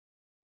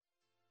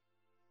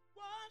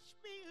Wash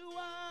me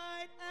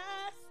white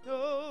as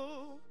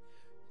snow.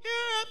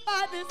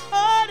 Purify this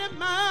heart of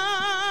mine.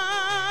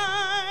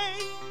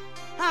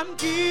 I'm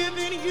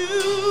giving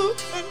you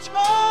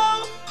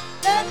control.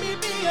 Let me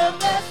be a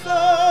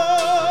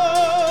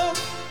vessel.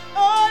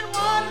 Lord,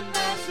 one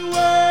that's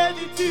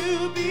worthy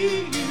to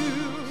be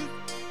used.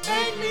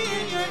 Make me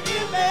in your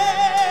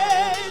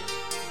image.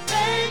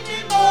 Make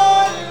me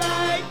more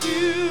like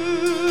you.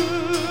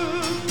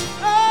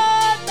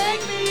 Lord,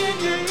 make me in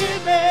your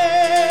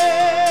image.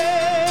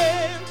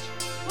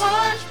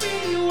 Wash me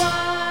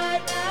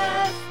white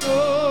as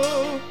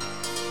snow.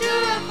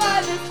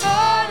 Purify this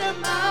heart of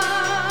mine.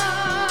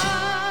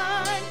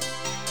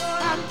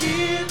 I'm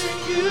giving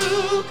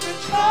you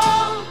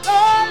control.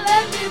 Lord,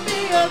 let me be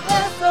a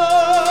vessel.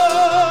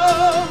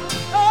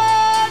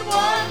 Lord,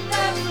 one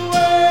that's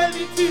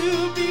worthy to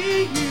be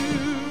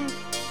used.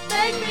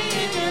 Make me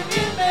in your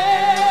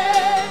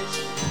image.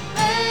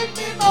 Make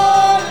me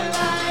more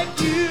like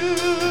you.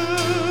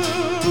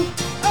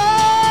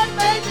 Lord,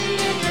 make me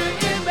in your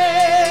image.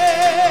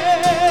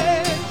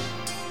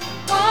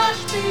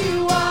 Wash me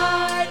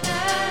white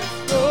as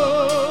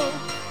snow.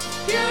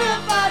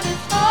 Purify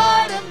this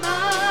heart of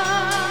mine.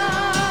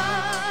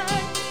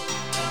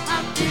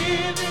 I'm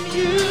giving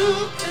you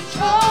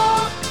control.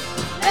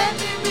 Let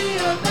me be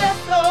a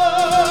vessel.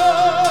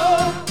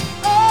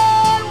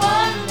 Lord,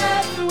 one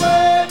that's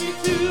worthy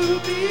to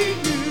be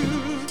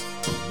used.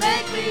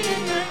 Make me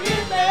in your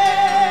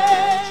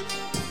image.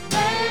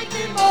 Make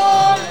me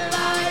more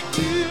like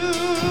you.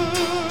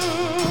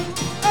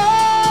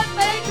 Lord,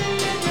 make me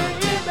in your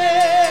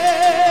image.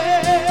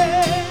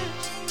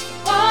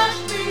 Wash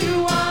me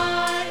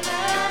white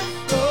as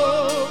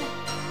snow.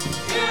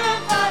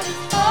 Purify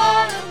this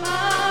heart of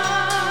mine.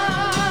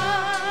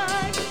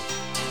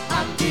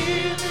 I'm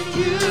giving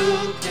you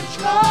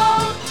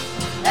control.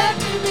 Let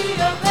me be a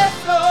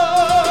vessel.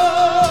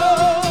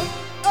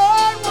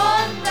 Lord,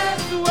 one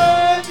that's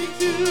worthy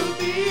to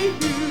be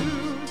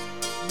used.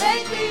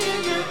 Make me in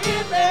your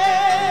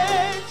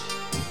image.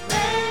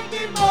 Make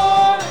me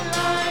more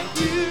like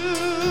you.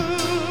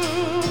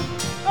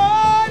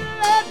 Lord,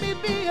 let me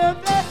be a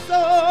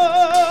vessel.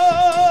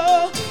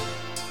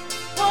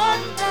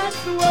 One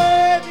that's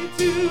worthy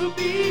to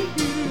be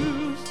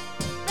used.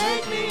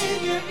 Make me in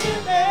your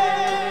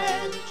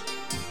image.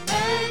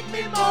 Make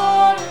me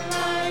more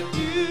like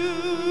you.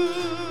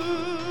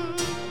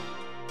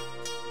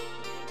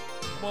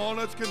 Come on,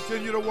 let's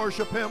continue to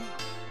worship him.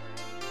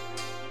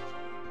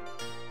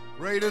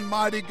 Great and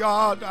mighty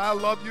God, I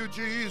love you,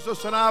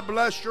 Jesus, and I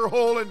bless your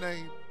holy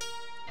name.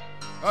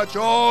 Touch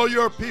all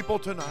your people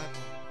tonight,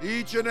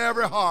 each and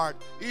every heart,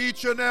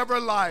 each and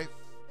every life.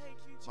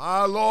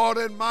 My Lord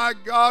and my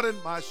God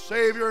and my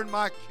Savior and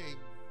my King.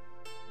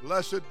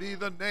 Blessed be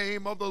the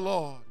name of the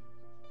Lord.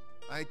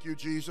 Thank you,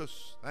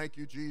 Jesus. Thank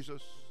you,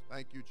 Jesus.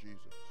 Thank you,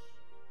 Jesus.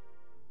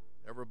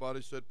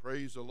 Everybody said,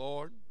 praise the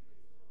Lord.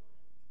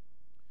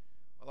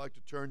 I'd like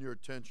to turn your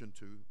attention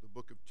to the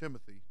book of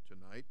Timothy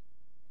tonight.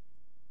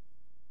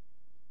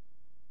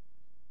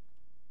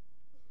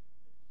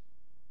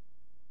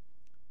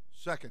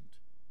 Second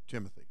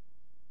Timothy.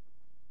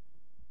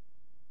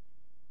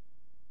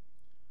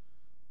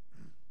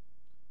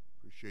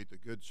 Appreciate the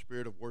good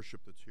spirit of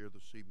worship that's here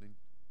this evening.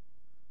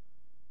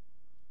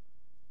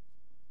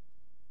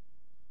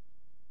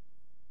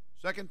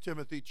 Second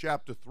Timothy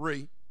chapter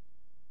 3.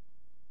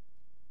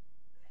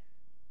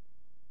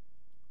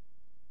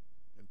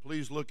 And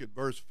please look at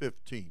verse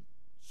 15.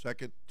 2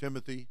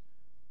 Timothy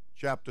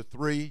chapter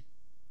 3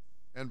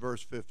 and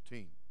verse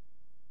 15.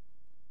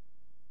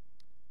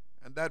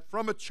 And that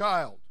from a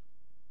child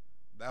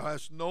thou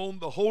hast known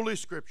the holy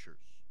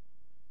scriptures,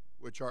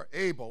 which are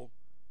able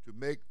to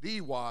make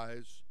thee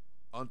wise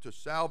unto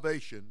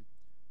salvation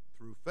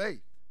through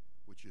faith,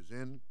 which is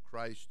in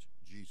Christ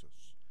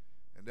Jesus.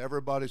 And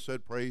everybody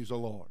said, praise the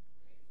Lord.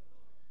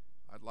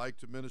 I'd like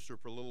to minister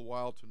for a little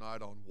while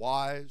tonight on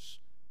wise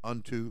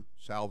unto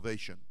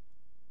salvation.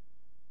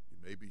 You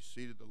may be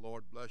seated. The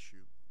Lord bless you.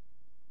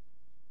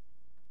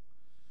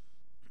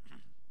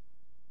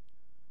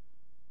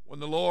 When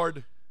the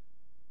Lord,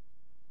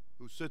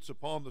 who sits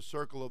upon the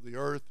circle of the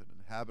earth and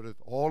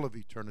inhabiteth all of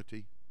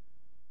eternity,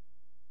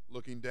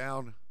 looking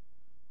down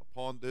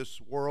upon this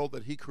world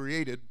that he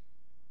created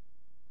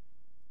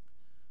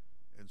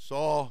and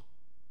saw,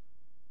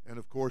 and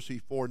of course he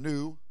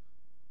foreknew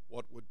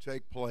what would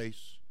take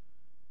place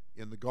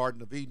in the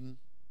Garden of Eden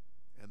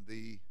and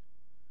the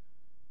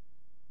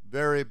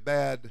very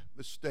bad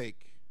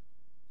mistake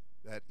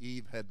that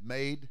Eve had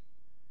made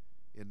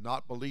in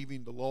not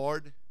believing the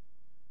Lord,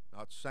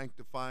 not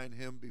sanctifying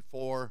him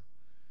before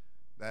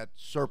that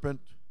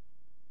serpent,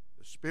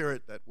 the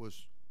spirit that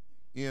was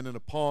in and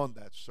upon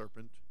that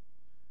serpent,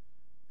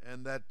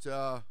 and that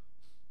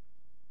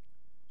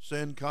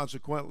sin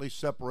consequently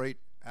separated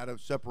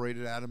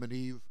Adam and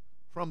Eve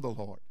from the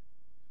Lord.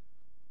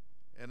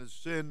 And as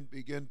sin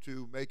began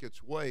to make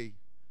its way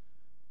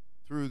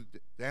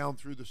down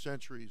through the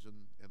centuries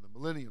and the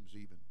millenniums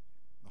even,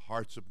 the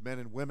hearts of men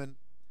and women,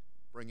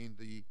 bringing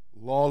the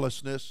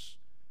lawlessness,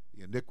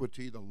 the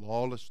iniquity, the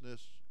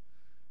lawlessness,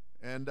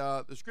 And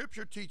the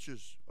Scripture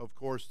teaches, of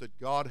course, that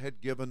God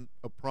had given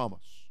a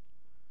promise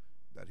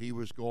that He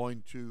was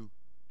going to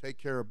take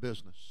care of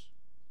business.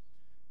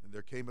 And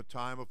there came a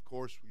time, of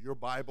course, your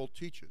Bible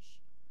teaches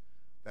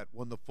that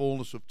when the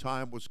fullness of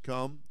time was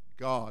come,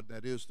 God,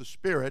 that is the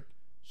Spirit,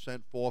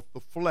 sent forth the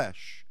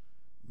flesh,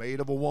 made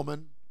of a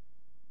woman,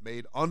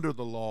 made under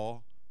the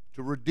law,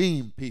 to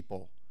redeem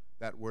people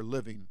that were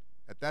living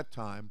at that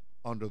time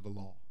under the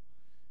law.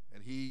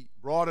 And He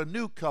brought a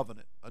new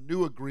covenant, a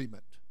new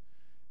agreement.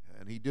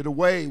 And He did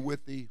away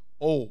with the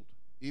old,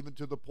 even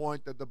to the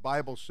point that the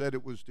Bible said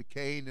it was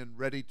decaying and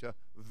ready to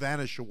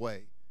vanish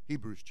away.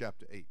 Hebrews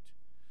chapter 8.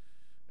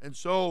 And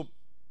so,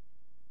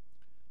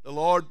 the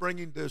Lord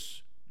bringing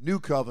this new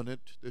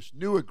covenant, this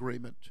new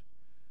agreement,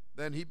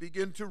 then He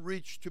began to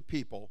reach to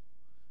people.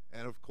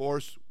 And of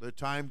course, the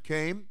time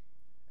came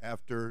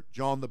after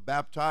John the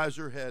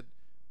Baptizer had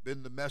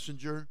been the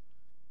messenger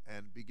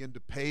and began to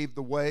pave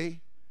the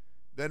way.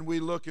 Then we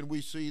look and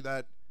we see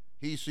that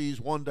he sees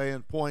one day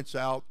and points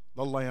out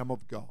the Lamb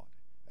of God.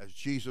 As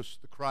Jesus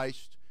the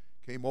Christ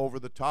came over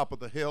the top of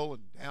the hill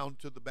and down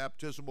to the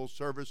baptismal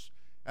service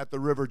at the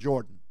River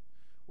Jordan,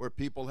 where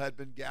people had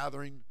been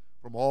gathering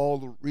from all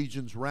the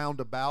regions round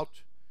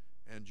about,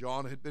 and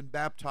John had been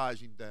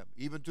baptizing them,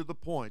 even to the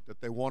point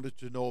that they wanted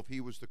to know if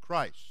he was the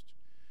Christ.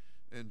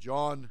 And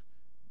John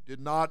did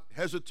not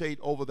hesitate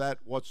over that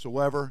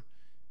whatsoever.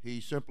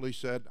 He simply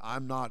said,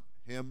 I'm not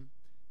him.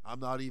 I'm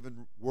not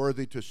even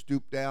worthy to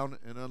stoop down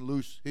and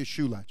unloose his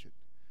shoe latchet.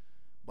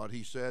 But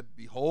he said,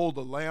 behold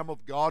the Lamb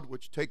of God,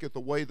 which taketh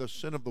away the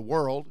sin of the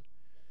world.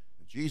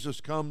 And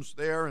Jesus comes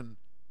there and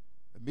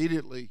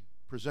immediately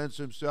presents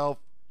himself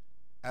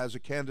as a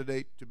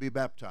candidate to be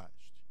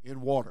baptized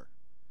in water.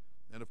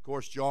 And of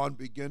course, John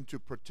began to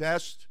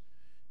protest,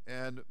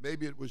 and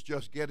maybe it was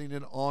just getting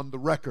it on the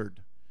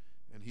record.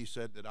 And he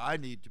said that I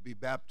need to be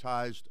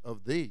baptized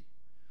of thee,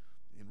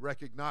 in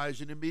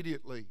recognizing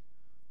immediately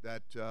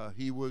that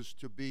he was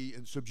to be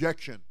in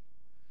subjection.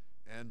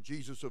 And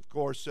Jesus, of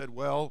course, said,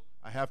 well,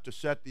 I have to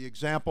set the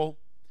example,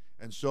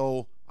 and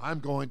so I'm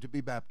going to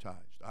be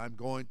baptized. I'm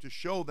going to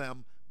show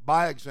them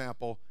by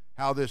example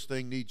how this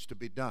thing needs to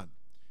be done.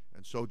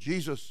 And so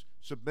Jesus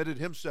submitted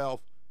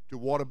himself to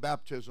water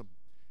baptism.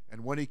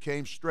 And when he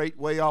came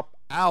straightway up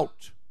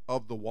out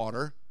of the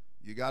water,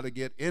 you got to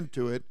get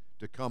into it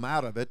to come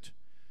out of it.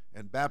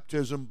 And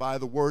baptism by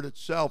the word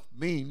itself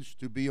means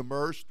to be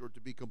immersed or to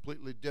be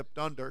completely dipped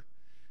under.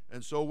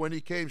 And so when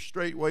he came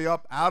straightway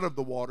up out of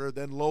the water,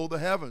 then lo, the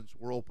heavens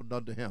were opened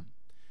unto him.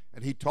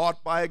 And he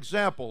taught by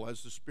example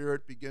as the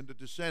Spirit began to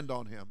descend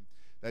on him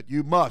that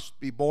you must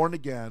be born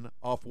again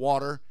of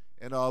water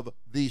and of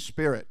the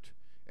Spirit.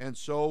 And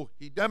so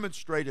he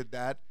demonstrated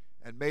that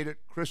and made it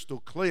crystal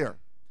clear.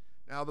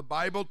 Now the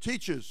Bible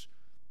teaches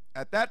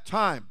at that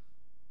time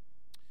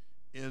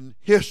in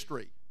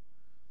history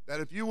that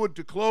if you were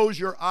to close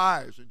your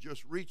eyes and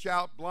just reach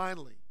out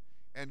blindly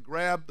and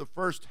grab the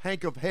first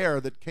hank of hair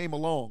that came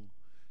along,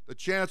 the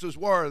chances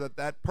were that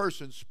that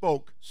person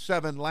spoke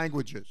 7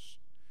 languages.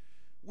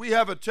 We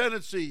have a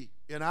tendency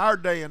in our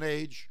day and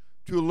age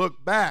to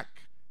look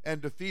back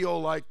and to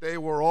feel like they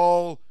were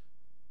all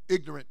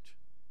ignorant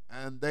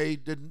and they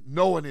didn't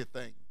know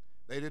anything.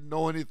 They didn't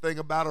know anything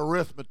about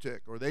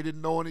arithmetic, or they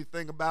didn't know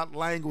anything about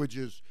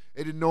languages.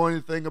 They didn't know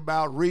anything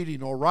about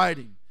reading or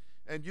writing.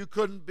 And you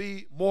couldn't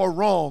be more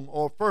wrong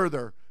or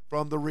further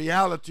from the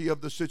reality of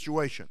the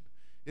situation.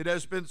 It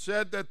has been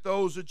said that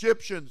those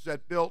Egyptians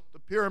that built the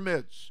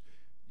pyramids,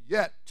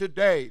 yet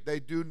today they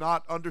do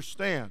not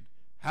understand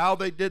how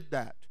they did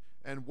that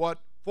and what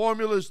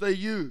formulas they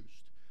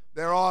used.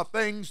 There are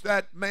things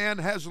that man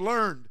has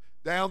learned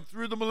down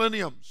through the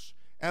millenniums,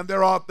 and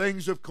there are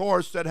things, of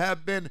course, that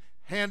have been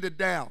handed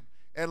down.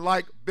 And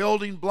like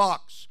building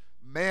blocks,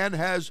 man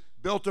has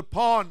built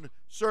upon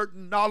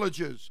certain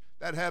knowledges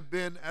that have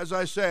been, as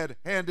I said,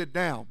 handed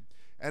down.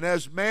 And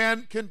as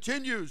man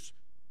continues,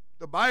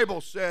 the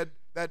Bible said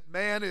that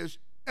man is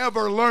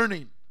ever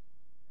learning,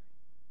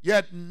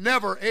 yet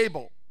never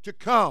able to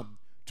come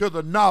to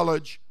the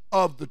knowledge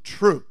of the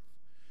truth.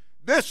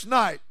 This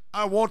night,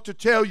 I want to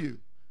tell you,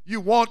 you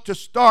want to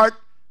start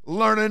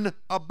learning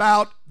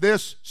about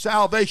this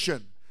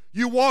salvation.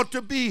 You want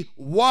to be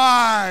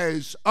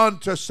wise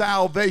unto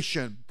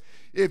salvation.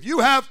 If you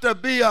have to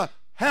be a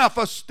half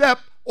a step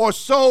or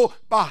so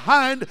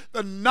behind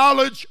the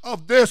knowledge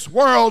of this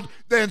world,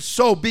 then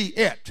so be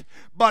it.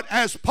 But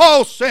as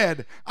Paul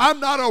said, I'm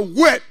not a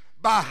whit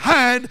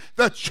behind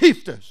the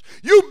chieftains.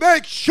 You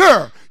make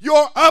sure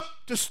you're up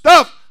to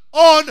stuff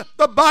on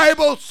the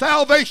Bible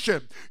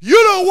salvation. You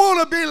don't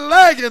want to be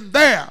lagging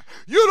there.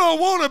 You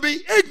don't want to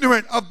be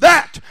ignorant of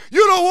that.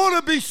 You don't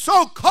want to be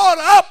so caught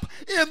up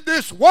in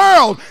this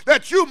world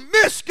that you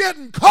miss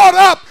getting caught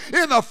up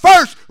in the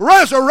first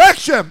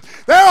resurrection.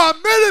 There are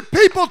many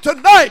people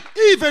tonight,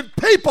 even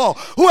people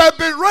who have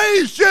been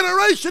raised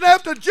generation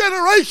after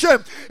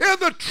generation in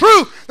the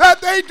truth that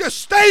they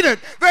disdain it,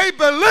 they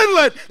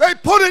belittle it, they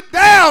put it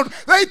down,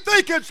 they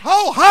think it's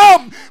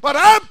ho-hum. But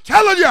I'm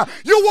telling you,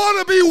 you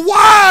want to be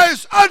wise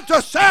wise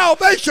unto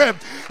salvation.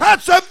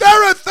 That's the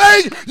very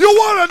thing you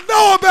want to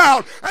know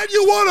about, and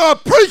you want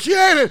to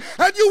appreciate it,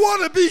 and you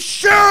want to be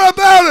sure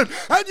about it,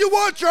 and you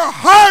want your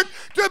heart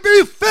to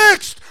be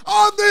fixed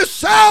on this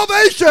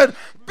salvation.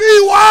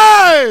 Be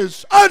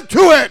wise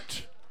unto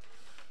it.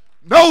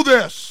 Know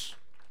this.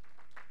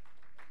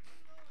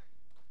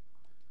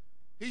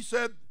 He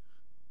said,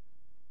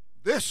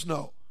 this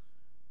know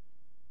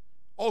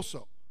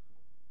also,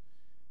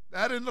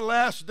 that in the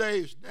last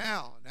days,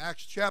 now in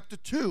Acts chapter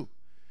 2,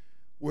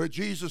 where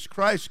Jesus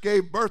Christ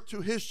gave birth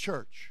to his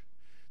church,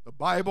 the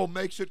Bible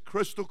makes it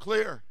crystal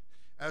clear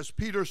as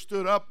Peter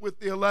stood up with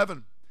the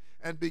 11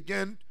 and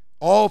began,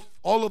 all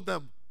of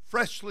them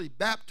freshly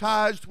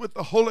baptized with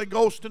the Holy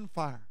Ghost and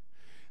fire.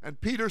 And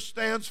Peter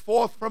stands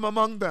forth from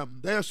among them.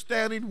 They're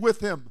standing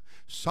with him,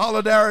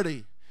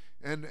 solidarity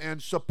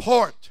and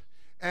support.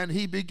 And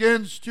he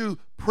begins to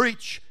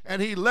preach,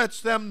 and he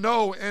lets them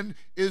know, and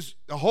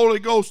the Holy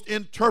Ghost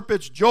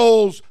interprets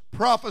Joel's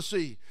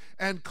prophecy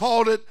and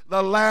called it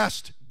the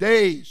last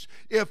days.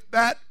 If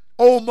that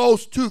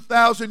almost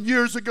 2,000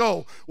 years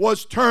ago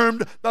was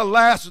termed the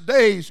last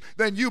days,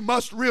 then you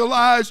must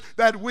realize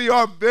that we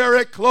are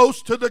very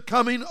close to the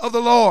coming of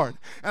the Lord.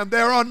 And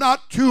there are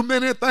not too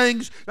many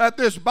things that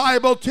this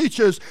Bible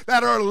teaches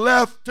that are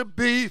left to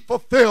be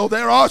fulfilled.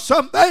 There are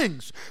some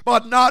things,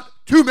 but not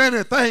too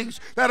many things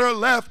that are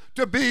left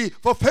to be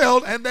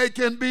fulfilled, and they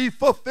can be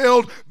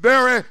fulfilled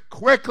very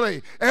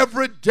quickly.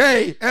 Every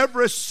day,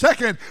 every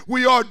second,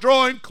 we are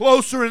drawing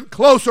closer and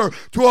closer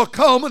to a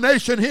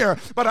culmination here.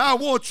 But I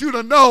want you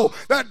to know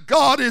that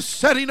God is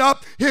setting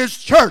up his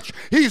church.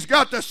 He's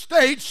got the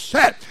stage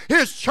set.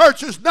 His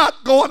church is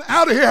not going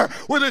out of here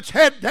with its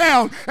head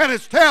down and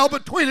its tail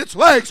between its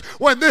legs.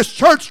 When this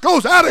church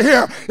goes out of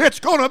here, it's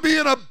going to be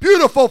in a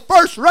beautiful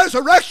first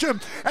resurrection,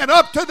 and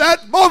up to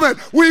that moment,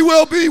 we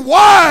will be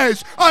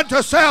wise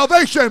unto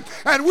salvation,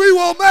 and we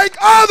will make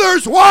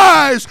others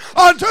wise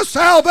unto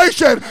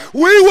salvation.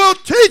 We will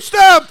teach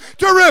them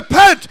to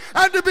repent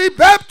and to be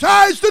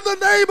baptized in the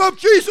name of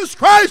Jesus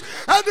Christ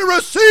and to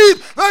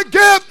receive the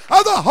gift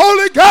of the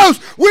Holy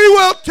Ghost. We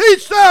will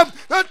teach them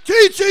the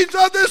teachings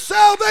of this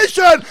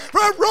salvation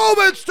from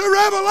Romans to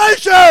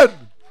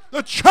Revelation.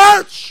 The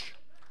church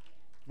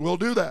will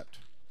do that.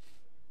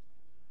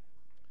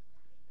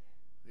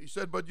 He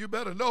said, but you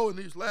better know in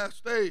these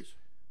last days,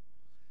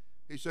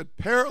 he said,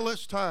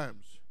 perilous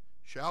times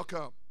shall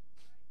come.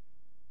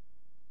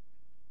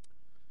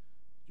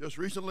 Just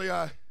recently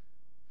I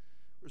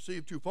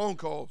received 2 phone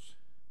calls,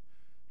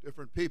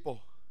 different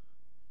people,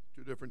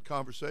 2 different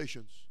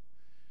conversations.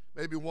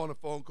 Maybe one a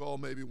phone call,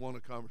 maybe one a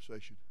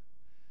conversation,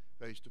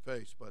 face to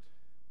face. But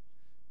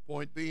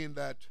point being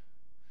that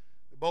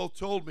they both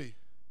told me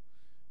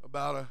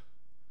about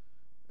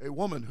a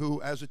woman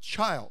who as a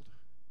child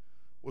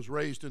was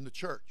raised in the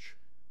church.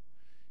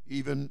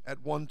 Even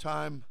at one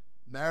time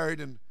married,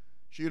 and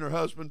she and her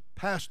husband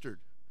pastored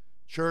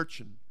church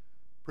and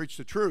preached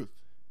the truth.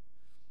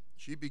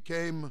 She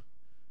became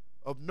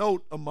of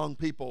note among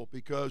people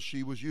because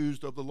she was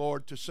used of the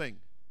Lord to sing.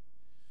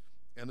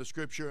 And the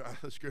scripture.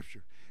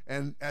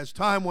 And as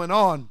time went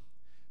on,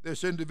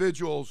 this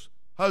individual's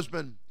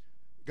husband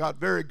got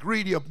very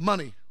greedy of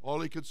money.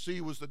 All he could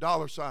see was the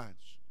dollar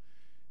signs.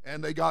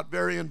 And they got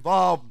very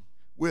involved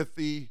with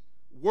the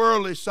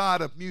worldly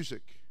side of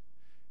music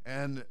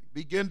and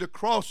began to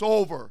cross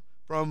over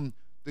from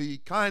the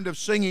kind of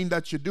singing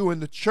that you do in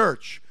the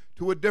church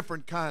to a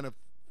different kind of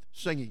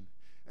singing.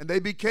 And they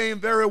became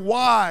very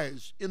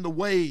wise in the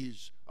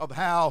ways of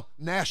how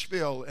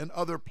Nashville and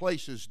other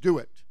places do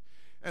it.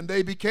 And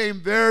they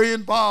became very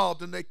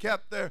involved, and they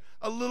kept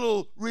a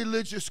little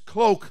religious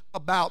cloak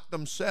about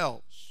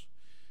themselves.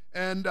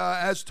 And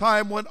as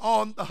time went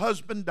on, the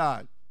husband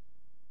died,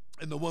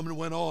 and the woman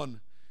went on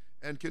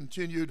and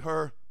continued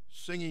her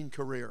singing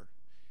career.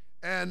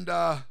 And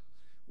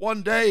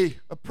one day,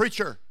 a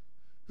preacher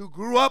who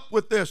grew up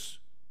with this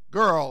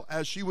girl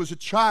as she was a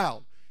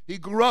child, he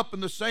grew up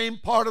in the same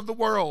part of the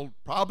world,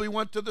 probably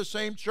went to the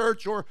same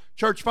church or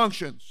church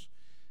functions.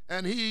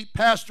 And he,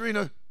 pastoring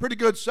a pretty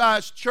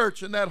good-sized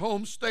church in that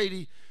home state,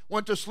 he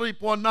went to sleep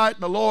one night,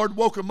 and the Lord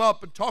woke him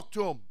up and talked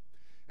to him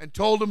and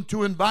told him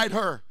to invite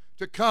her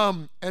to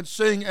come and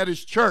sing at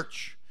his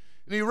church.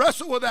 And he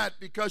wrestled with that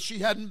because she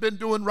hadn't been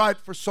doing right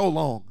for so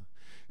long.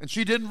 And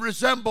she didn't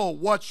resemble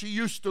what she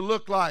used to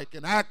look like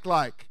and act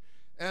like.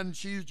 And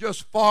she's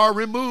just far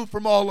removed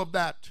from all of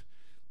that.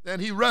 And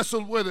he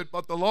wrestled with it,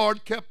 but the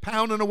Lord kept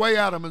pounding away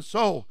at him. And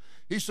so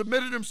he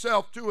submitted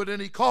himself to it,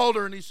 and he called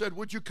her and he said,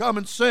 would you come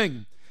and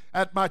sing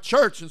at my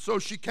church? And so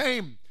she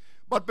came.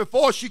 But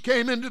before she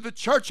came into the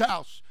church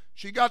house,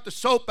 she got the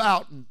soap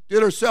out and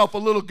did herself a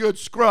little good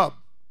scrub.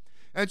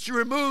 And she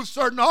removed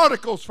certain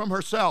articles from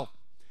herself.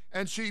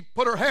 And she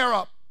put her hair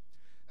up.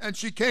 And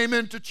she came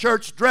into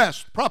church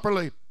dressed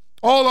properly,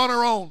 all on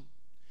her own.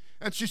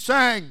 And she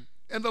sang,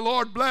 and the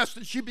Lord blessed,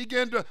 and she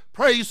began to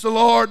praise the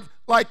Lord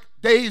like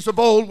days of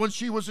old when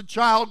she was a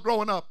child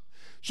growing up.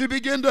 She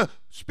began to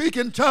speak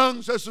in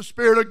tongues as the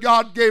Spirit of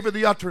God gave her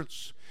the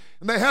utterance.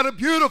 And they had a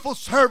beautiful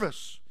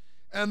service.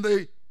 And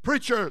the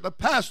preacher, the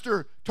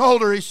pastor,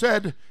 told her, he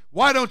said,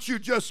 why don't you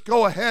just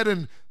go ahead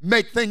and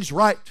make things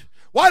right?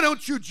 Why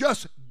don't you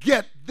just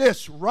get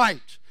this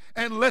right?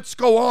 And let's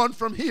go on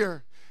from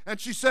here. And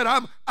she said,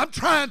 I'm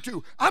trying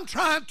to.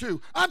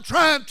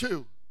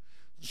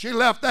 She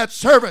left that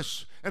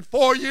service. And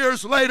 4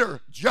 years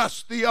later,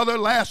 just the other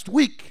last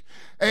week,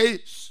 a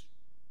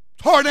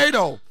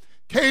tornado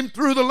came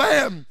through the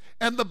land,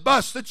 and the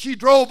bus that she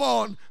drove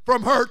on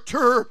from her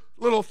tour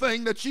little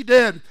thing that she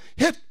did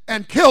hit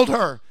and killed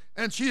her,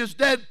 and she is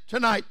dead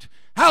tonight.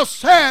 How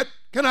sad,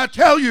 can I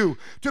tell you,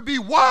 to be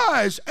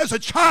wise as a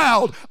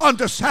child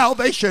unto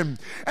salvation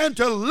and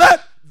to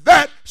let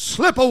that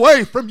slip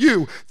away from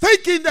you,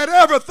 thinking that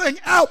everything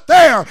out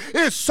there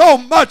is so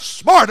much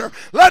smarter.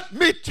 Let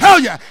me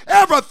tell you,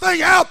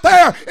 everything out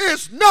there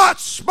is not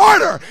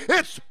smarter.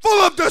 It's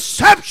full of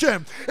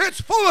deception. It's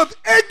full of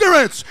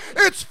ignorance.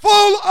 It's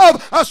full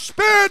of a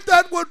spirit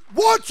that would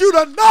want you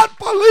to not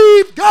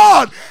believe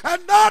God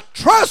and not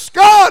trust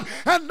God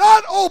and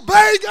not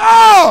obey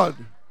God.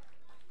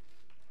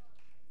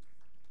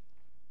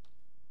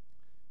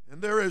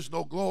 And there is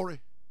no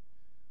glory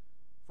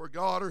for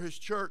God or His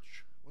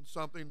church when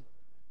something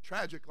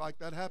tragic like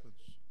that happens.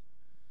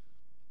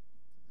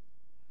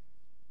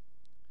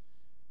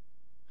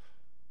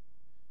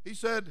 He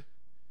said,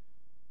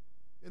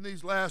 in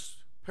these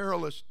last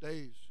perilous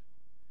days,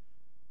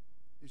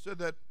 he said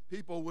that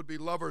people would be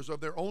lovers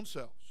of their own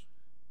selves,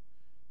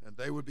 and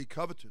they would be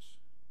covetous.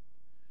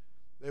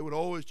 They would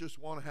always just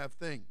want to have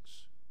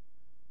things,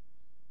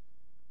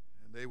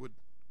 and they would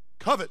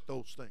covet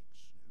those things.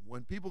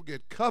 When people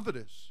get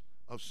covetous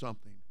of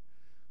something,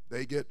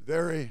 they get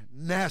very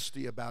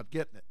nasty about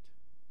getting it.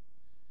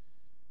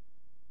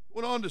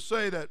 Went on to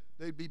say that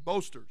they'd be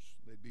boasters,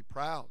 they'd be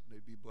proud,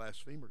 they'd be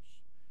blasphemers,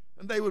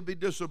 and they would be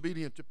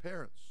disobedient to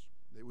parents.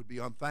 They would be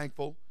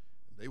unthankful,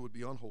 and they would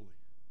be unholy.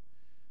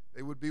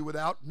 They would be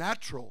without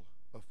natural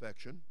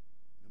affection.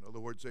 In other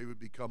words, they would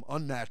become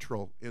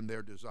unnatural in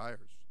their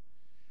desires.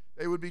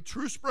 They would be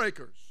truce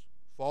breakers,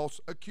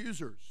 false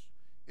accusers,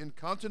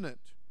 incontinent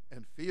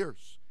and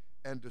fierce,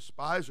 and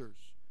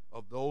despisers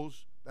of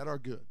those that are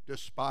good.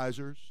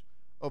 Despisers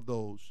of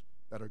those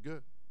that are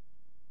good.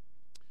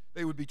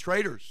 They would be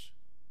traitors.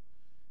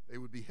 They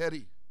would be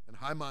heady and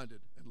high-minded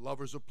and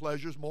lovers of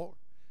pleasures more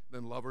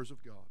than lovers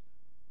of God.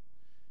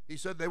 He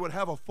said they would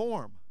have a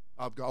form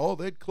of God. Oh,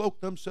 they'd cloak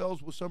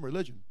themselves with some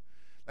religion.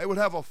 They would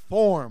have a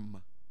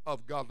form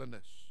of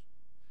godliness,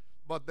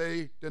 but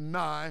they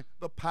deny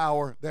the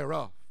power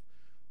thereof.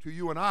 To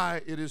you and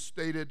I, it is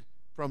stated,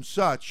 from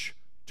such,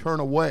 turn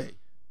away.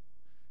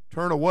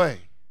 Turn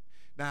away.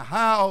 Now,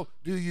 how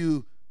do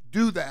you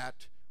do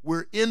that?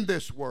 We're in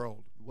this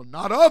world. We're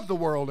not of the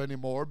world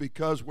anymore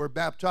because we're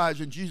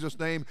baptized in Jesus'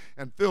 name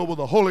and filled with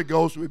the Holy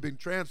Ghost. We've been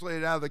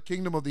translated out of the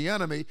kingdom of the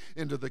enemy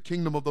into the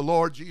kingdom of the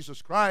Lord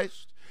Jesus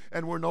Christ.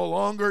 And we're no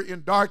longer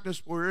in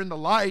darkness, we're in the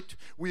light.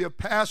 We have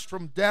passed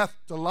from death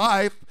to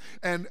life,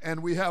 and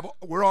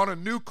we're on a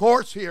new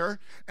course here,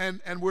 and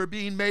we're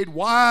being made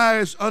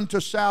wise unto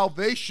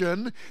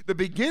salvation. The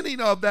beginning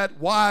of that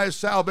wise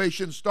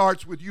salvation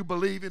starts with you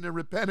believing and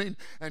repenting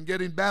and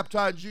getting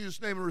baptized in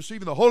Jesus' name and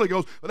receiving the Holy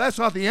Ghost. But that's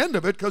not the end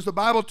of it, because the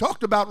Bible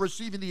talked about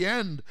receiving the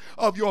end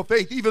of your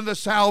faith, even the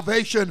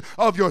salvation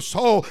of your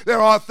soul.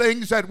 There are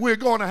things that we're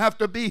going to have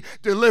to be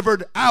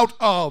delivered out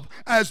of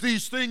as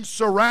these things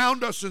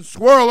surround us and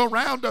swirl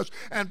around us,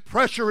 and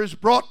pressure is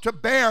brought to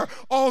bear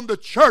on the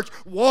church,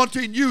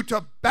 wanting you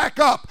to back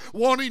up,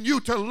 wanting you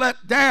to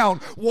let down,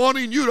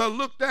 wanting you to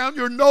look down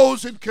your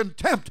nose in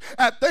contempt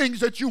at things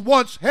that you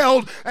once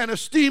held and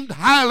esteemed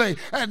highly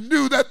and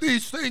knew that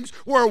these things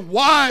were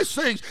wise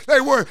things. They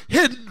were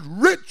hidden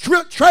rich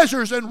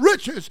treasures and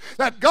riches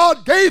that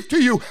God gave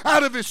to you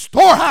out of His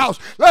storehouse.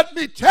 Let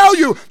me tell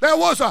you, there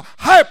was a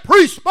high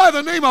priest by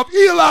the name of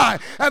Eli,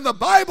 and the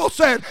Bible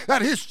said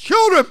that his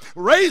children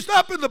raised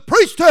up in the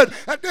priesthood,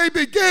 and they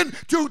began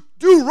to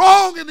do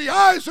wrong in the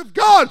eyes of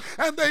God,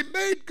 and they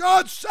made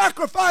God's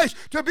sacrifice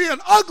to be an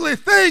ugly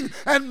thing,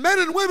 and men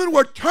and women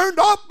were turned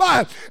off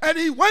by it. And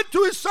he went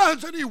to his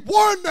sons and he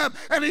warned them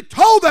and he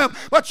told them,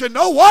 but you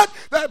know what?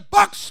 That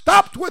buck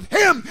stopped with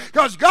him,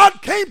 because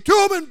God came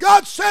to him and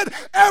God said,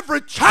 every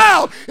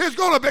child is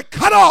going to be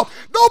cut off.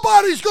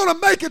 Nobody's going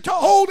to make it to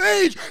old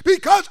age,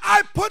 because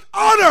I put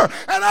honor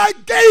and I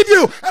gave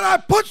you and I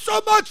put so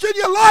much in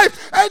your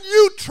life, and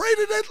you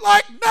treated it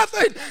like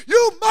nothing.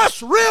 You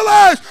must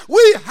realize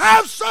we have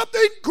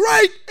something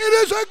great. It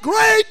is a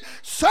great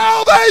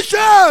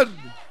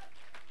salvation.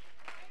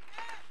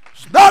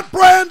 It's not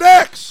brand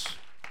X,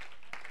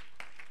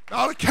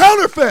 not a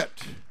counterfeit,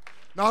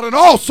 not an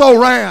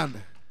also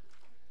ran.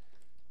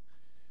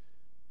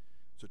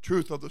 It's the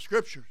truth of the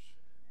Scriptures.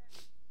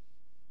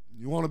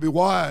 You want to be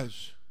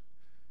wise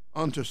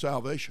unto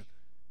salvation.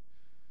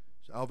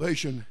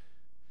 Salvation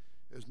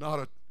is not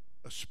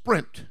a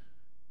sprint.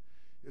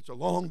 It's a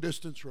long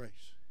distance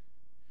race.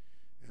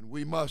 And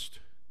we must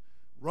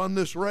run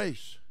this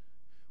race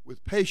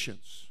with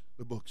patience,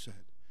 the book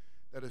said,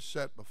 that is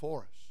set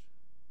before us.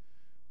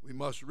 We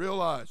must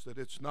realize that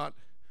it's not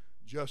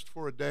just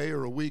for a day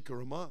or a week or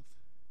a month.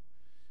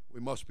 We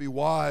must be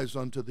wise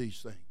unto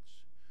these things.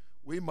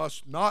 We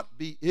must not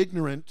be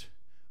ignorant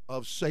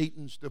of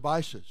Satan's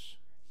devices.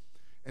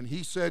 And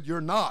he said,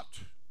 you're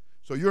not.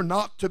 So you're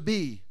not to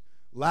be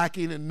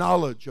lacking in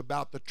knowledge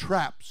about the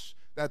traps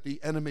that the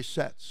enemy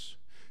sets.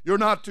 You're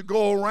not to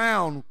go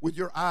around with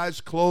your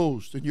eyes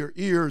closed and your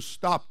ears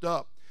stopped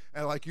up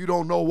and like you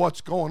don't know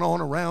what's going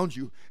on around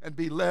you, and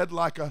be led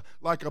like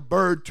a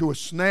bird to a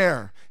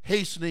snare,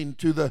 hastening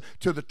to the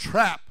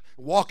trap,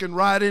 walking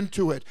right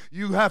into it.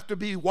 You have to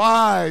be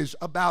wise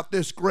about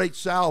this great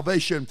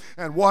salvation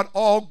and what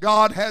all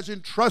God has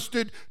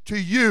entrusted to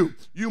you.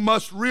 You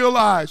must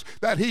realize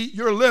that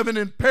you're living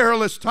in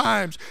perilous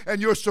times,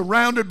 and you're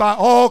surrounded by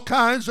all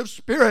kinds of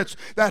spirits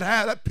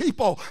that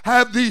people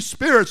have these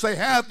spirits. They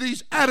have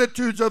these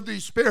attitudes of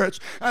these spirits,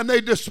 and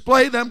they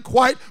display them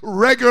quite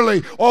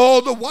regularly,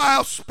 all the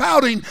while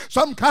spouting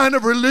some kind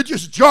of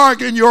religious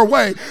jargon your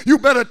way. You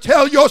better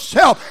tell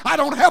yourself, I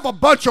don't have a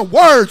bunch of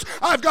words.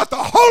 I've got the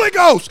Holy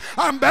Ghost.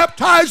 I'm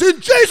baptized in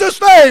Jesus'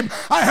 name.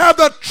 I have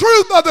the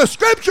truth of the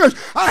Scriptures.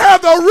 I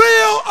have the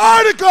real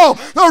article,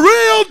 the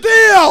real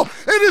deal.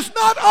 It is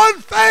not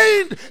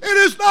unfeigned. It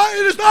is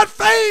not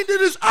feigned.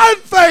 It is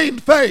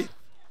unfeigned faith.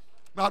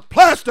 Not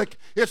plastic.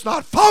 It's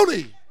not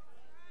phony.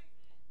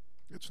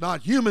 It's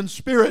not human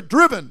spirit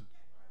driven.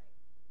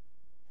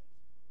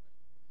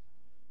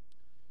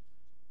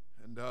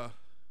 And to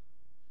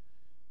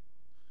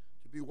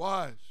be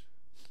wise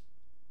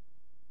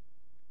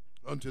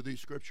unto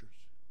these Scriptures,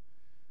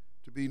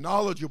 to be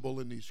knowledgeable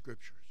in these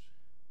Scriptures,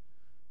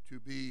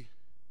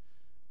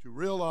 to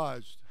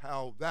realize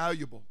how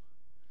valuable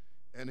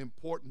and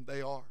important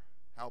they are,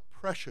 how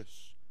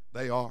precious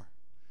they are,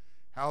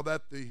 how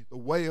that the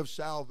way of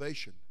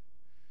salvation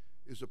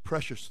is a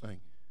precious thing.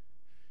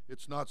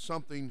 It's not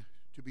something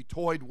to be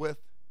toyed with.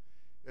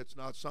 It's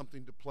not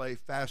something to play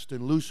fast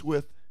and loose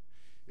with.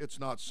 It's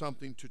not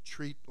something to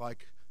treat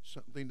like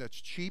something that's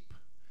cheap.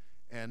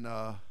 And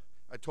I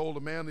told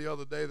a man the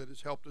other day that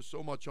has helped us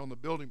so much on the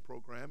building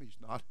program. He's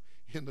not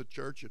in the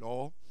church at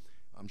all.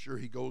 I'm sure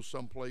he goes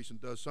someplace and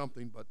does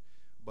something,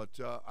 but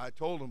I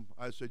told him,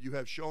 I said, you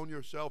have shown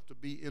yourself to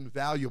be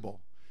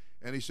invaluable.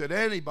 And he said,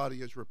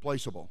 anybody is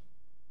replaceable.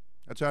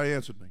 That's how he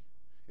answered me.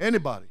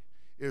 Anybody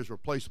is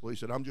replaceable. He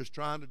said, I'm just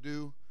trying to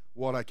do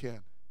what I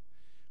can.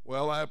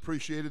 Well, I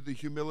appreciated the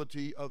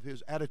humility of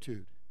his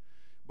attitude,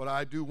 but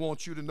I do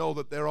want you to know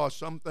that there are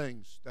some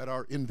things that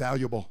are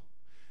invaluable.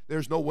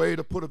 There's no way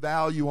to put a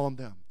value on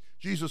them.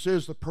 Jesus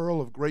is the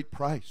pearl of great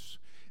price.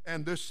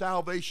 And this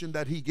salvation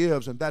that he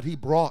gives and that he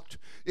brought,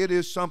 it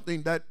is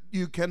something that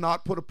you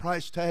cannot put a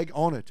price tag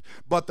on it.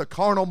 But the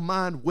carnal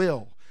mind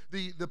will.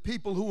 The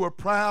people who are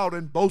proud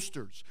and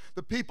boasters,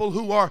 the people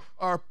who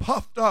are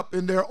puffed up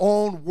in their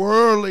own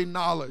worldly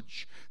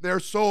knowledge. They're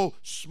so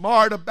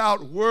smart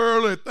about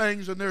worldly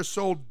things, and they're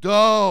so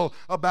dull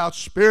about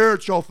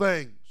spiritual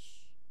things.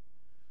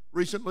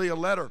 Recently, a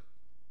letter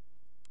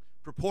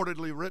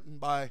purportedly written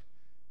by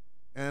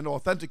and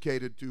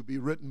authenticated to be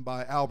written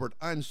by Albert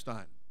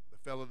Einstein, the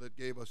fellow that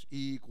gave us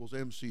E equals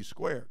MC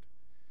squared.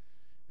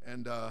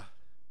 And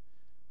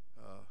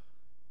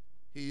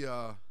he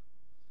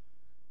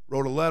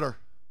wrote a letter,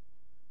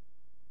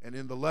 and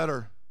in the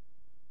letter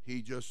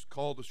he just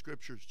called the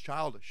Scriptures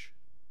childish.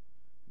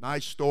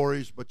 Nice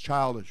stories, but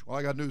childish. Well,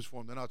 I got news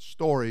for him. They're not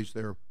stories,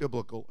 they're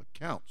biblical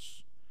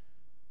accounts.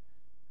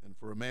 And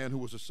for a man who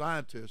was a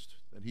scientist,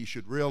 then he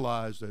should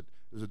realize that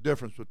there's a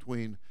difference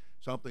between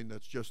something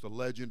that's just a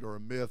legend or a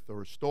myth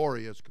or a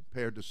story as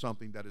compared to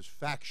something that is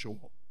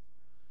factual.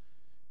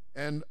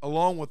 And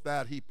along with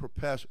that, he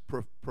professed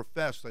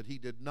that he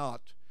did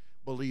not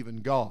believe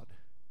in God.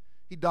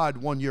 He died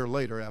 1 year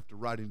later after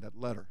writing that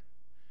letter.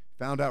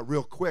 Found out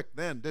real quick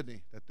then, didn't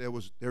he, that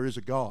there is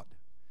a God.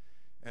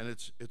 And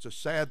it's a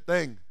sad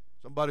thing.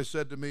 Somebody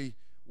said to me,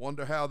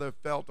 wonder how they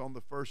felt on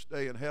the first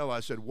day in hell. I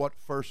said, what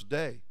first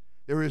day?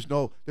 There is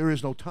no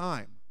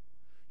time.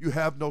 You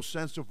have no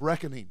sense of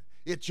reckoning.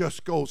 It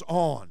just goes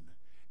on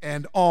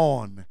and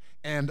on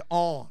and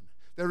on.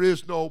 There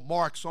is no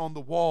marks on the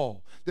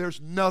wall.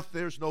 There's no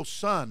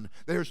sun.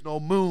 There's no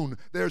moon.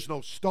 There's no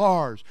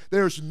stars.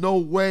 There's no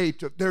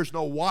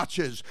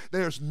watches.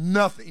 There's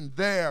nothing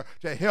there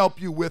to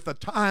help you with a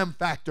time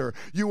factor.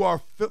 You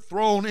are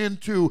thrown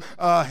into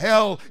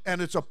hell, and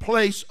it's a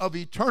place of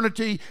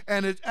eternity,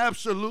 and it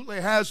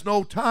absolutely has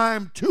no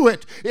time to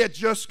it. It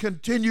just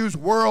continues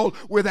world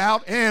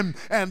without end,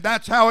 and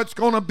that's how it's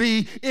going to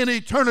be in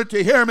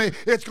eternity. Hear me.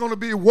 It's going to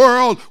be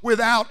world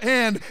without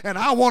end, and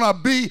I want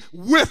to be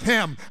with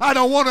him. I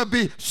don't want to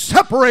be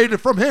separated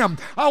from him.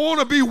 I want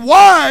to be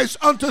wise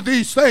unto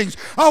these things.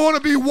 I want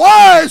to be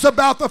wise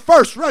about the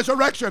first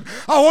resurrection.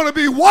 I want to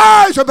be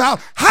wise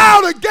about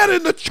how to get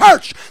in the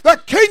church, the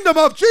kingdom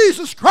of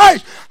Jesus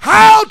Christ,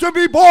 how to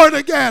be born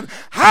again,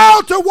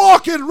 how to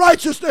walk in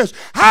righteousness,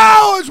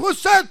 how it was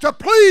said to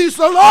please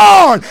the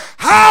Lord,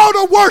 how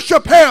to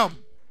worship him.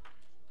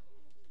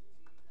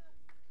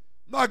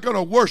 I'm not going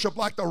to worship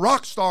like the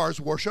rock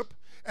stars worship.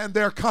 and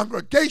their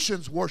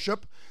congregations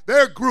worship,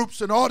 their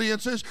groups and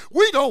audiences.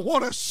 We don't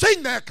want to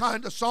sing their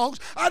kind of songs.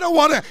 I don't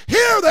want to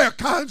hear their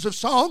kinds of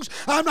songs.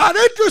 I'm not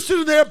interested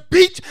in their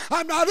beat.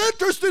 I'm not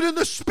interested in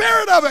the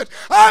spirit of it.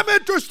 I'm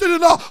interested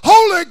in the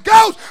Holy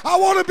Ghost. I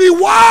want to be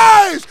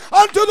wise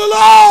unto the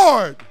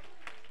Lord.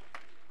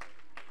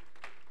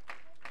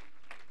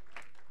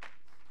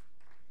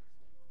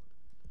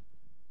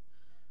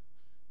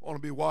 I want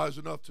to be wise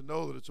enough to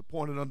know that it's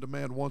appointed unto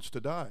man once to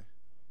die.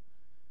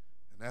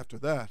 And after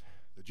that,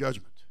 the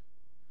judgment.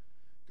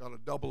 Got a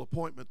double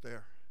appointment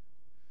there.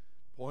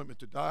 Appointment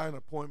to die and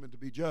appointment to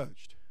be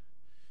judged.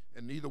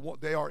 And neither one,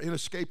 they are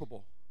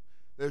inescapable.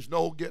 There's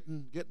no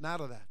getting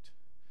out of that.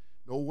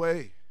 No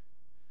way.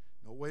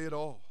 No way at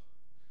all.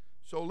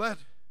 So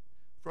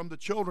from the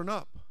children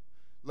up,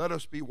 let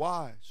us be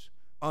wise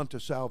unto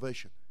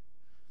salvation.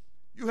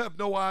 You have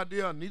no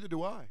idea, and neither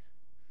do I,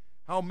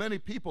 how many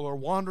people are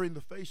wandering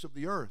the face of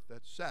the earth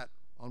that sat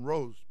on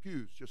rows,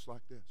 pews just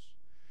like this.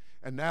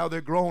 And now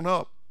they're grown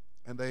up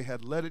and they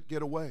had let it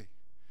get away.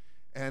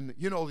 And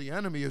you know, the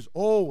enemy is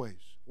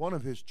always, one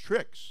of his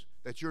tricks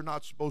that you're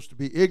not supposed to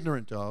be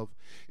ignorant of,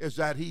 is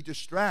that he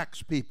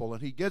distracts people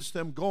and he gets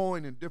them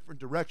going in different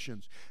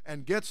directions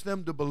and gets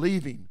them to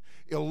believing,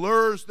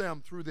 allures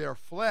them through their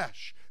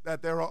flesh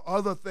that there are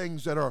other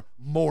things that are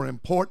more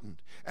important,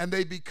 and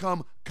they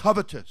become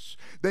covetous,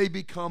 they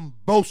become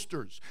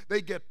boasters,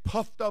 they get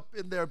puffed up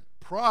in their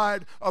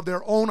pride of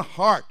their own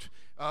heart.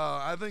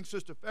 I think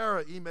Sister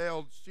Farah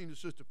emailed Senior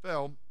Sister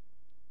Fell,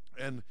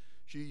 and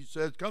she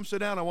said, come sit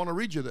down, I want to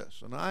read you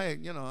this. And I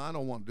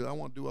don't want to do it. I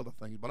want to do other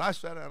things. But I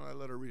sat down and I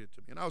let her read it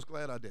to me, and I was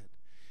glad I did.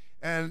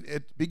 And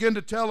it began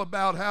to tell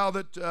about how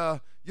that,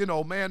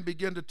 man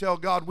began to tell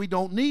God, we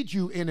don't need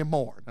you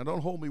anymore. Now, don't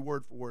hold me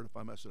word for word if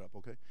I mess it up,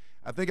 okay?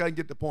 I think I can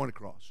get the point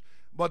across.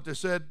 But they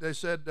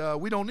said,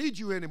 we don't need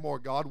you anymore,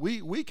 God.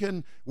 We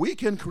can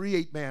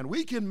create man.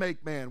 We can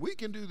make man. We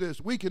can do this.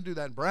 We can do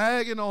that.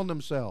 Bragging on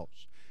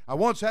themselves. I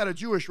once had a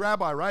Jewish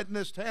rabbi right in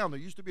this town. There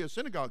used to be a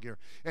synagogue here.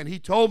 And he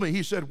told me,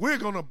 he said, we're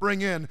going to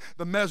bring in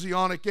the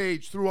Messianic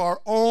age through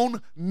our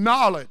own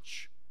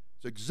knowledge.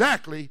 It's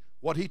exactly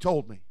what he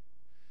told me.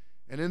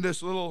 And in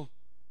this little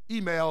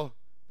email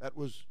that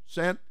was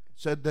sent,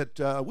 it said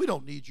that we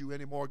don't need you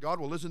anymore,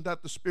 God. Well, isn't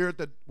that the spirit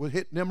that would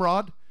hit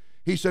Nimrod?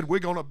 He said, we're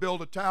going to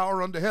build a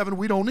tower unto heaven.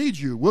 We don't need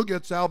you. We'll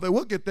get salvation.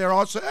 We'll get there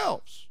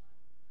ourselves.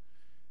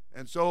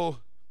 And so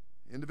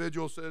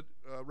individual said,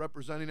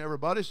 representing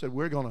everybody, said,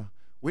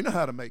 we know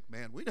how to make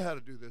man. We know how to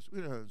do this.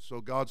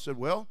 So God said,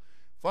 well,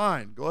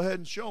 fine, go ahead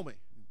and show me.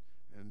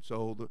 And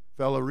so the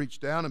fellow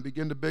reached down and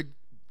began to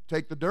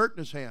take the dirt in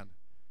his hand.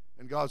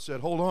 And God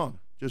said, hold on,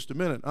 just a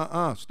minute.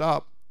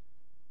 Stop.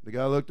 The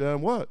guy looked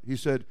down, what? He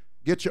said,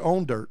 get your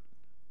own dirt.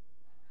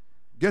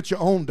 Get your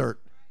own dirt.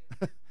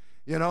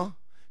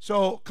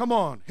 So come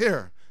on,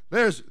 here.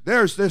 There's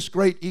this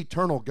great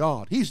eternal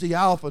God. He's the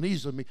Alpha and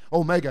He's the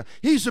Omega.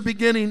 He's the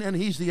beginning and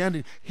He's the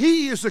ending.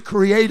 He is the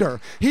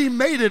Creator. He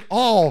made it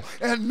all.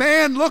 And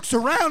man looks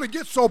around and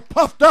gets so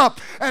puffed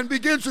up and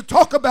begins to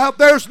talk about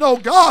there's no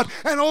God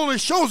and only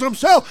shows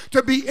himself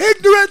to be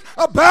ignorant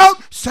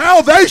about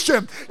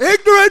salvation.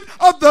 Ignorant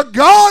of the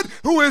God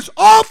who is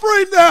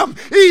offering them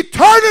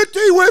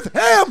eternity with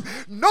Him.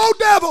 No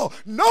devil,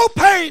 no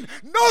pain,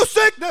 no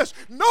sickness,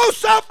 no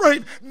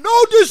suffering,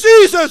 no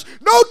diseases,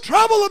 no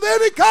trouble of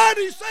any kind.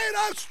 He's saying,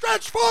 I've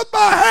stretched forth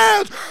my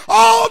hands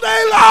all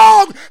day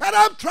long, and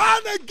I'm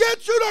trying to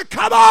get you to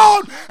come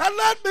on and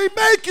let me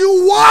make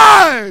you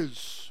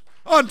wise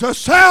unto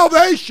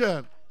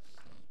salvation.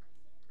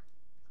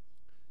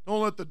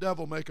 Don't let the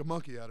devil make a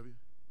monkey out of you.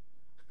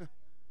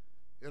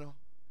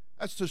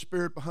 That's the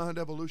spirit behind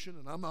evolution,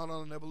 and I'm not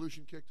on an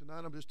evolution kick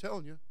tonight. I'm just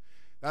telling you,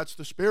 that's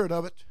the spirit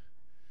of it.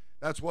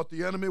 That's what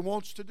the enemy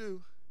wants to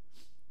do.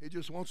 He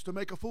just wants to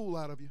make a fool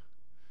out of you.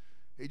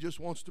 He just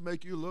wants to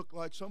make you look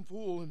like some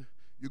fool, and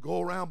you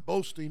go around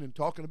boasting and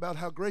talking about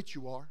how great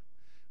you are.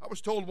 I was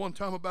told one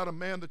time about a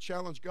man that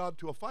challenged God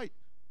to a fight.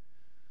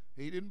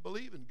 He didn't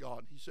believe in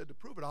God. He said, to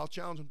prove it, I'll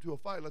challenge him to a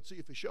fight. Let's see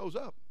if he shows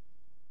up.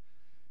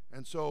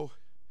 And so,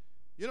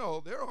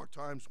 there are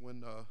times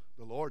when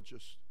the Lord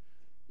just,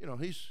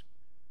 he's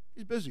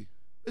busy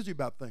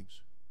about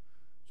things.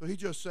 So he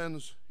just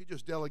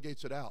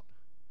delegates it out.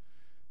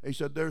 He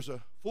said, there's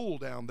a fool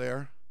down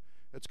there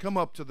that's come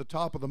up to the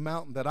top of the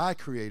mountain that I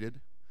created,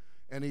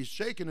 and he's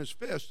shaking his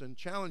fist and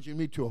challenging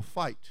me to a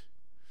fight.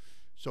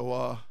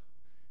 So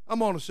I'm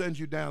going to send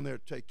you down there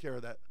to take care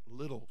of that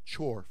little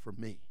chore for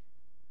me.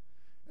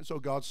 And so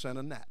God sent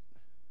a gnat.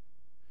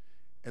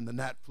 And the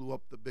gnat flew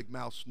up the big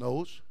mouse's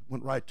nose,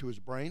 went right to his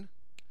brain,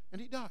 and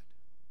he died.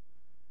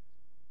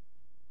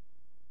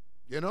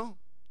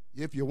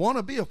 If you want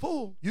to be a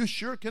fool, you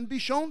sure can be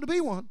shown to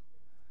be one.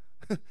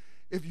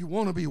 If you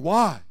want to be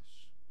wise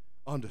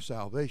unto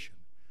salvation,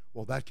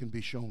 well, that can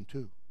be shown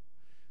too.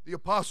 The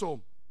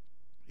apostle,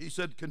 he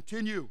said,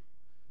 continue,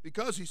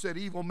 because he said,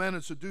 evil men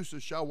and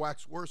seducers shall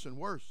wax worse and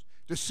worse,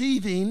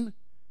 deceiving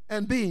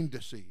and being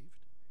deceived.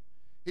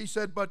 He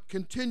said, but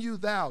continue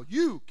thou,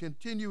 you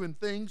continue in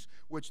things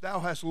which thou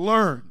hast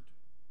learned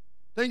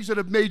Things that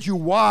have made you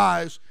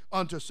wise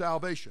unto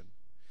salvation.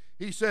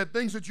 He said,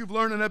 things that you've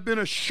learned and have been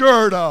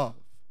assured of.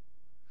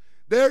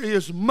 There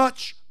is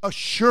much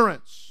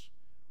assurance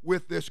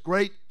with this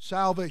great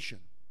salvation.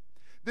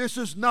 This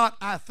is not,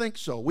 I think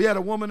so. We had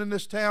a woman in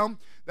this town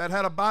that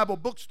had a Bible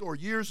bookstore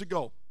years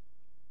ago.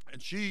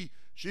 And she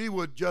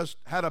would just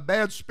had a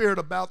bad spirit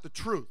about the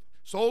truth.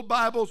 Sold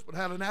Bibles, but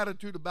had an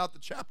attitude about the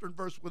chapter and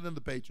verse within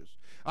the pages.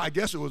 I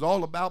guess it was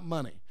all about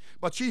money.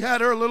 But she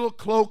had her little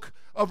cloak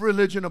of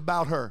religion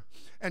about her.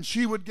 And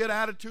she would get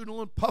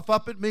attitudinal and puff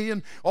up at me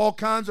and all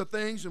kinds of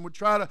things and would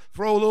try to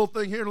throw a little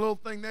thing here and a little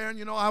thing there. And,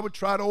 you know, I would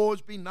try to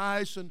always be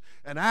nice and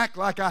act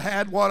like I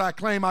had what I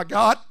claim I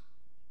got,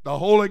 the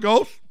Holy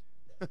Ghost.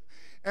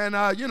 And,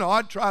 you know,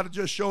 I'd try to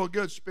just show a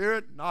good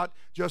spirit, not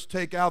just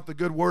take out the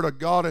good word of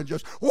God and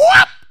just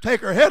whoop,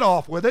 take her head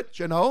off with it,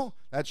 you know,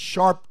 that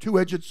sharp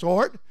two-edged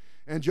sword,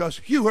 and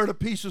just hew her to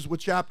pieces with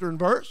chapter and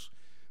verse.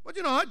 But,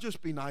 you know, I'd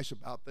just be nice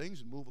about things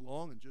and move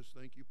along and just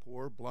think, you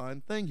poor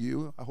blind thing,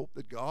 you. I hope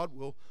that God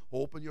will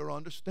open your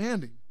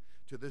understanding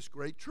to this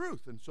great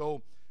truth. And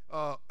so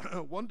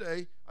one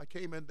day I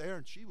came in there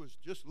and she was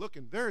just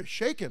looking very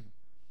shaken.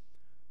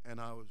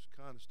 And I was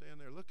kind of standing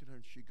there looking at her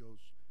and she goes,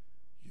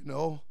 you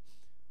know,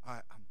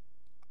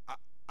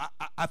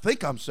 I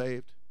think I'm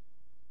saved.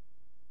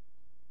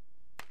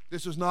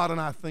 This is not an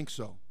I think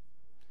so.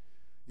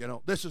 You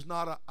know, this is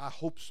not a I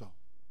hope so.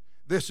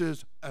 This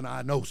is an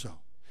I know so.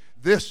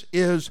 This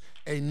is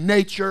a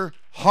nature,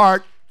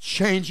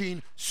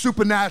 heart-changing,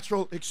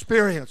 supernatural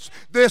experience.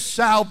 This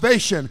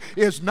salvation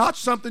is not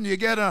something you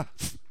get in a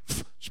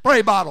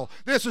spray bottle.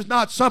 This is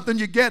not something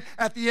you get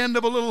at the end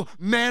of a little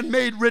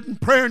man-made written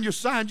prayer and you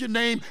sign your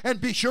name and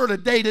be sure to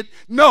date it.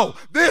 No,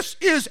 this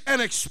is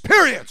an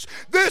experience.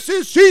 This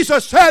is,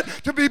 Jesus said,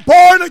 to be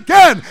born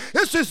again.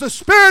 This is the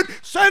Spirit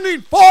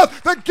sending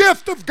forth the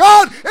gift of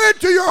God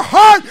into your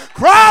heart,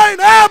 crying,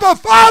 Abba,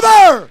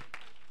 Father!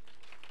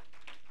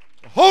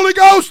 Holy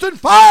Ghost and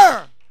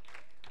fire.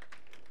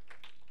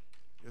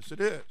 Yes,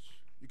 it is.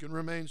 You can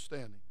remain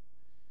standing.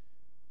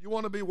 You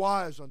want to be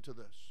wise unto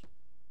this.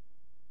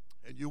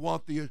 And you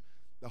want the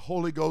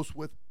Holy Ghost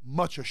with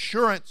much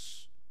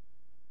assurance.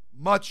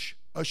 Much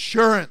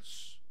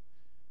assurance.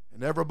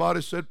 And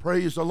everybody said,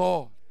 praise the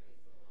Lord.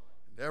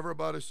 And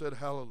everybody said,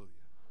 hallelujah.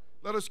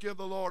 Let us give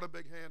the Lord a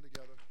big hand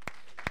together.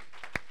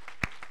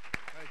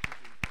 Thank you,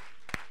 Jesus.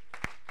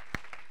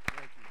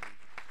 Thank you, Jesus.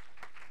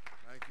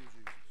 Thank you,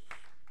 Jesus.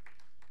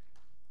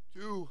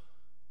 To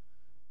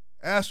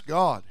ask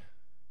God,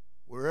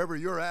 wherever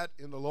you're at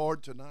in the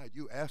Lord tonight,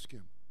 you ask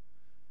Him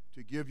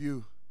to give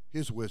you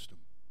His wisdom,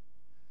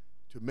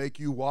 to make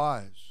you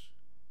wise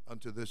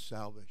unto this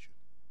salvation.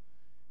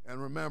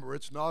 And remember,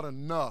 it's not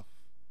enough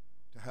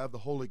to have the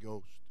Holy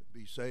Ghost and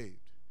be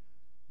saved.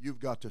 You've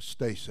got to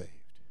stay saved.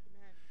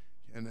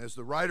 Amen. And as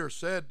the writer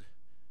said,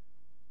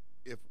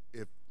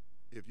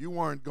 if you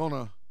weren't going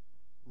to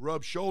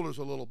rub shoulders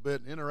a little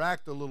bit and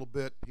interact a little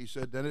bit, he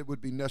said, then it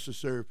would be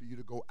necessary for you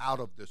to go out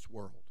of this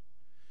world.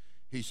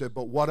 He said,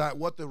 but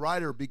what the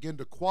writer began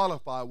to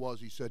qualify was,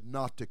 he said,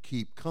 not to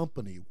keep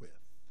company with.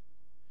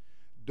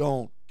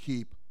 Don't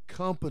keep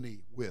company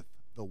with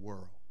the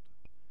world.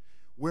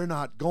 We're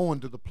not going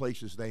to the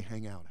places they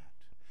hang out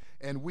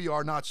at. And we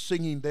are not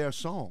singing their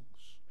songs.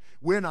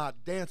 We're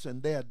not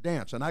dancing their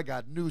dance. And I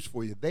got news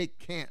for you. They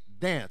can't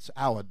dance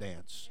our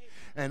dance.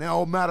 And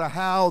no matter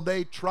how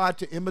they try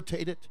to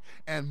imitate it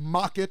and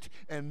mock it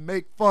and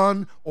make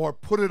fun or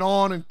put it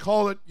on and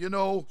call it, you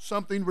know,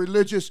 something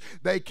religious,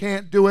 they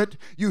can't do it.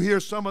 You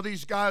hear some of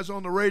these guys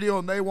on the radio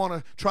and they want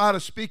to try to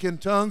speak in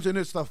tongues and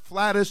it's the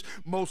flattest,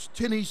 most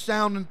tinny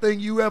sounding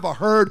thing you ever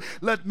heard.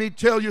 Let me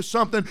tell you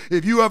something.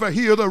 If you ever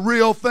hear the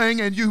real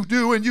thing, and you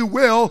do and you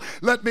will,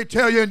 let me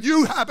tell you, and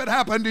you have it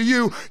happen to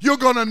you, you're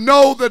going to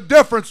know the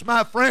difference,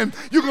 my friend.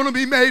 You're going to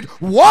be made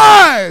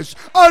wise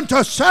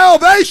unto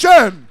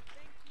salvation.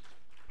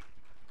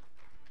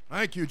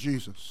 Thank you,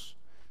 Jesus.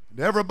 And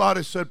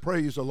everybody said,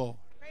 praise the Lord.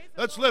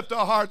 Let's lift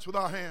our hearts with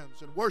our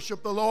hands and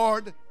worship the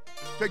Lord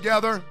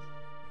together.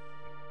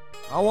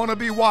 I want to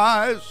be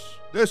wise.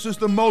 This is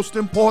the most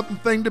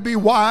important thing to be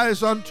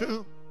wise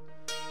unto.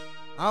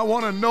 I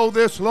want to know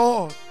this,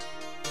 Lord.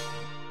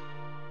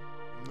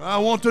 I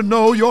want to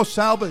know your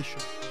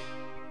salvation.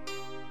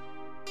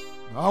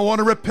 I want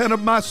to repent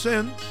of my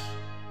sins.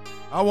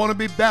 I want to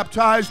be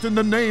baptized in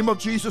the name of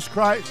Jesus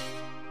Christ.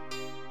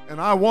 And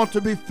I want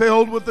to be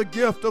filled with the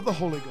gift of the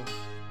Holy Ghost.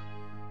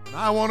 And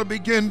I want to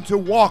begin to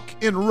walk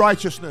in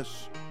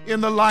righteousness, in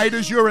the light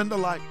as you're in the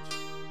light.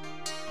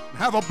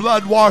 Have a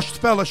blood-washed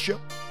fellowship.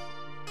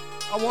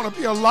 I want to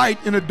be a light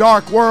in a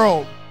dark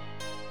world.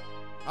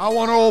 I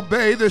want to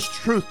obey this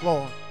truth,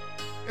 Lord,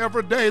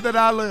 every day that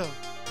I live.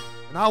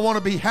 And I want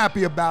to be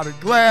happy about it,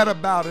 glad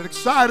about it,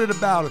 excited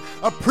about it,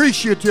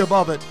 appreciative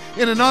of it.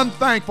 In an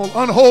unthankful,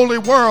 unholy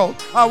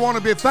world, I want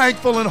to be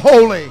thankful and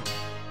holy.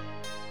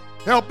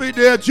 Help me,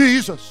 dear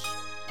Jesus.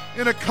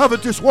 In a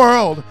covetous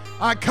world,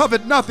 I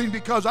covet nothing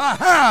because I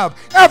have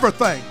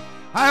everything.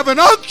 I have an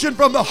unction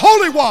from the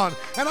Holy One,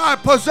 and I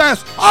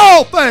possess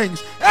all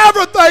things.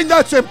 Everything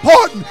that's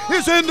important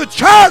is in the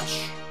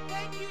church.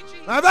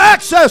 I have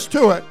access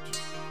to it.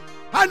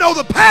 I know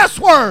the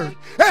password.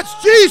 It's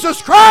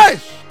Jesus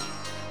Christ.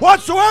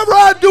 Whatsoever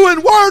I do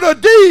in word or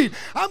deed,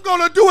 I'm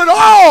going to do it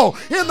all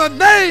in the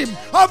name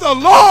of the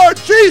Lord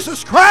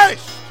Jesus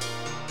Christ.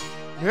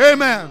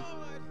 Amen.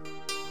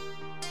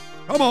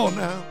 Come on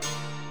now.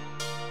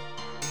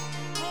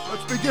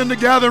 Let's begin to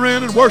gather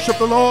in and worship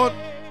the Lord.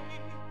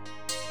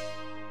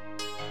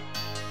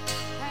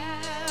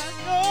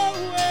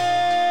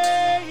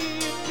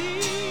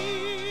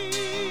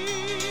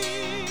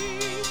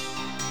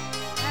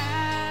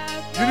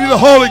 You need the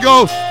Holy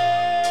Ghost.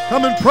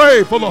 Come and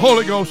pray for the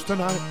Holy Ghost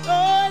tonight.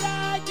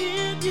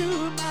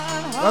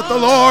 Let the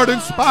Lord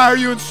inspire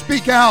you and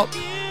speak out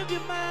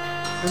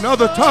in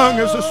other tongue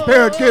as the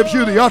Spirit gives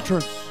you the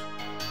utterance.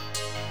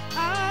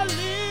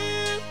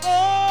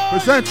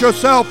 Present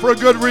yourself for a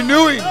good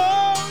renewing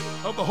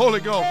of the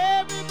Holy Ghost.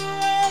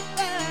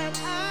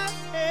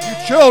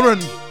 You children,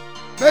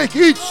 make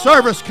each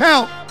service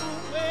count.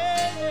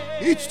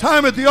 Each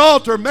time at the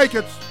altar, make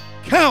it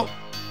count.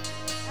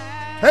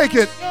 Take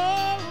it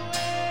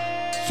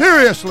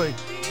seriously.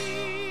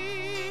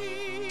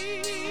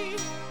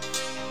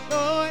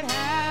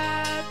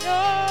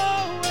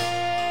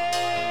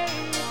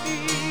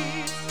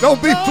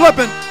 Don't be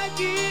flippant.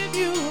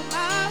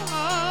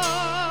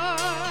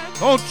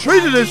 Don't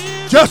treat it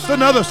as just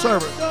another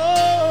service.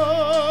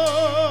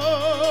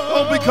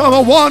 Don't become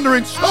a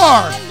wandering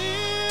star,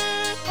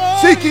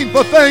 seeking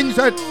for things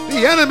that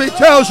the enemy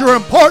tells you are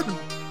important,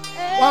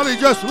 while he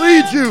just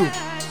leads you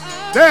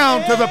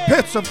down to the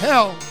pits of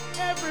hell,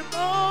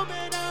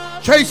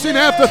 chasing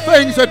after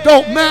things that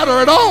don't matter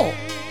at all.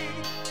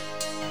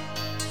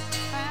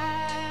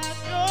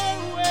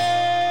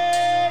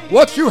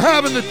 What you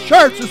have in the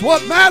church is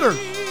what matters.